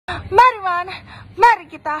Mari Wan, mari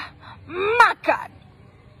kita makan.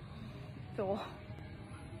 Tuh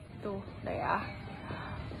udah ya.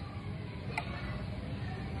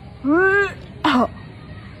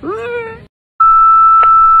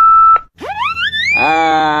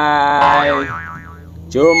 Hai,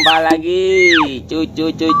 jumpa lagi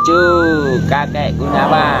cucu-cucu kakek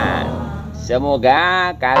Gunawan.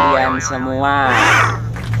 Semoga kalian semua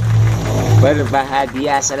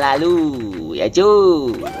berbahagia selalu ya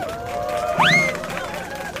cu.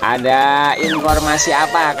 Ada informasi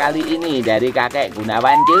apa kali ini dari kakek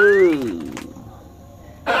Gunawan cu?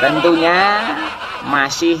 Tentunya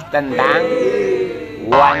masih tentang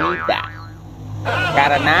wanita,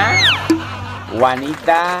 karena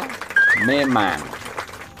wanita memang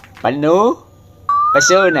penuh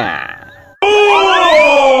pesona.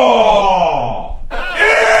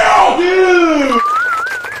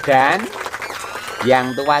 Dan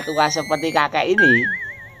yang tua-tua seperti kakek ini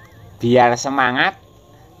biar semangat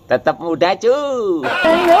tetap muda cu.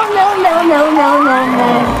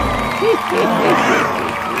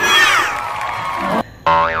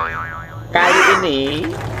 Kali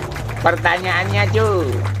ini pertanyaannya cu,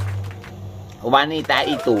 wanita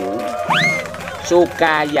itu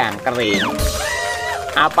suka yang kering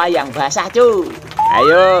apa yang basah cu?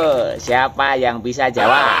 Ayo, siapa yang bisa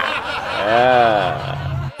jawab?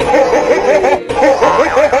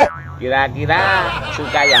 Kira-kira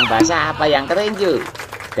suka yang basah apa yang kering cu?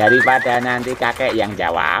 Daripada nanti kakek yang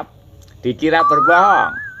jawab dikira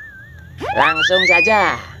berbohong, langsung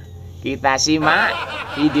saja kita simak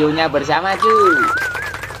videonya bersama cu.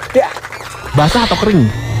 Basah atau kering?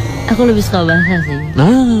 Aku lebih suka basah sih.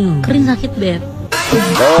 Kering sakit beb.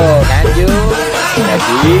 Tuh kan cu.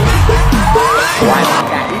 Jadi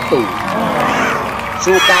wanita itu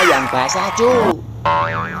suka yang basah cu.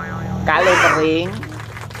 Kalau kering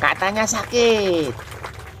katanya sakit.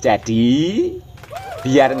 Jadi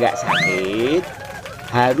biar nggak sakit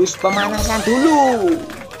harus pemanasan dulu.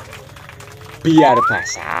 Biar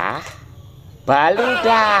basah baru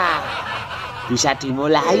dah bisa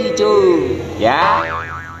dimulai cu ya,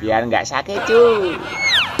 biar nggak sakit cu.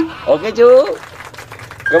 Oke cu.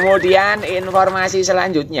 Kemudian informasi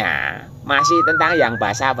selanjutnya masih tentang yang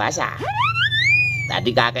basah-basah. Tadi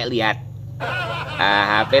kakek lihat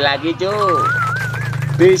HP lagi cu.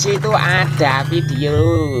 Di situ ada video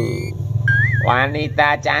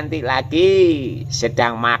wanita cantik lagi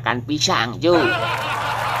sedang makan pisang cu.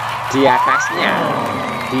 Di atasnya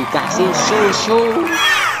dikasih susu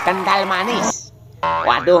kental manis.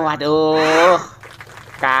 Waduh,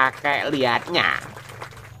 kakek lihatnya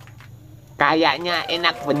kayaknya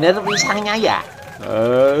enak bener pisangnya ya.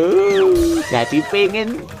 Jadi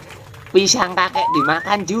pengen pisang kakek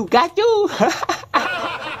dimakan juga cu.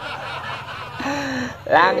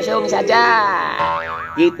 Langsung saja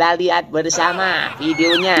kita lihat bersama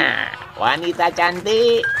videonya wanita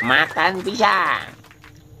cantik makan pisang.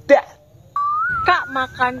 Kak,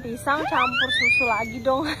 makan pisang campur susu lagi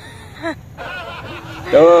dong.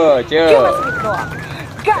 Tuh cu.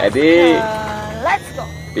 Jadi let's go.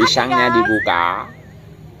 pisangnya dibuka.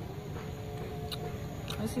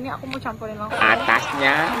 Di sini aku mau campurin langsung.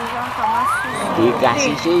 Atasnya Pisang sama susu.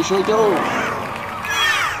 dikasih susu cu.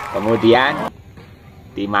 Kemudian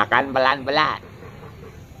dimakan pelan-pelan.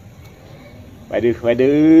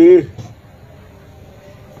 Waduh.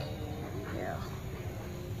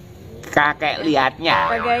 Kakek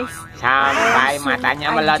lihatnya Guys, sampai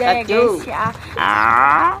matanya melotot cu. Ya.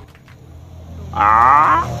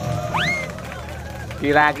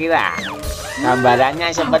 Kira-kira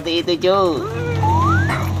gambarannya seperti itu cu.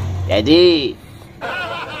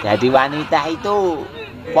 Jadi wanita itu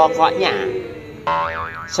pokoknya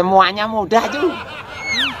semuanya mudah cu,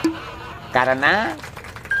 karena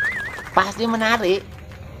pasti menarik,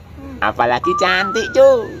 apalagi cantik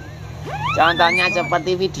cu. Contohnya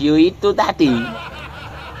seperti video itu tadi,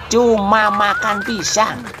 cuma makan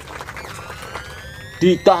pisang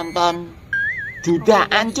ditonton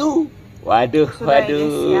jutaan cu. Waduh.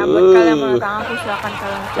 Ya, buat kalian mau aku silakan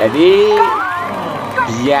kalian. Jadi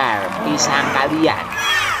biar pisang kalian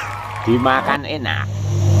dimakan enak,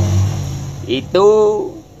 itu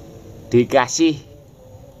dikasih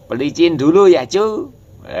pelicin dulu ya cu.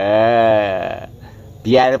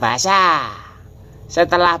 Biar basah.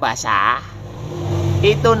 Setelah basah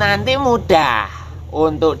itu nanti mudah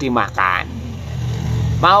untuk dimakan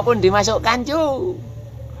maupun dimasukkan cu.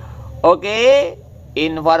 Oke,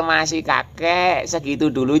 informasi kakek segitu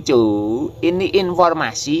dulu cu. Ini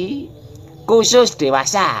informasi khusus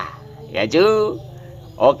dewasa ya cu.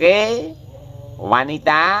 Oke,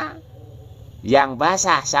 wanita yang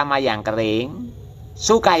basah sama yang kering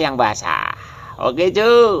suka yang basah. Oke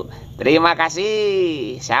cu, terima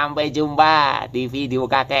kasih. Sampai jumpa di video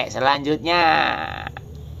kakek selanjutnya.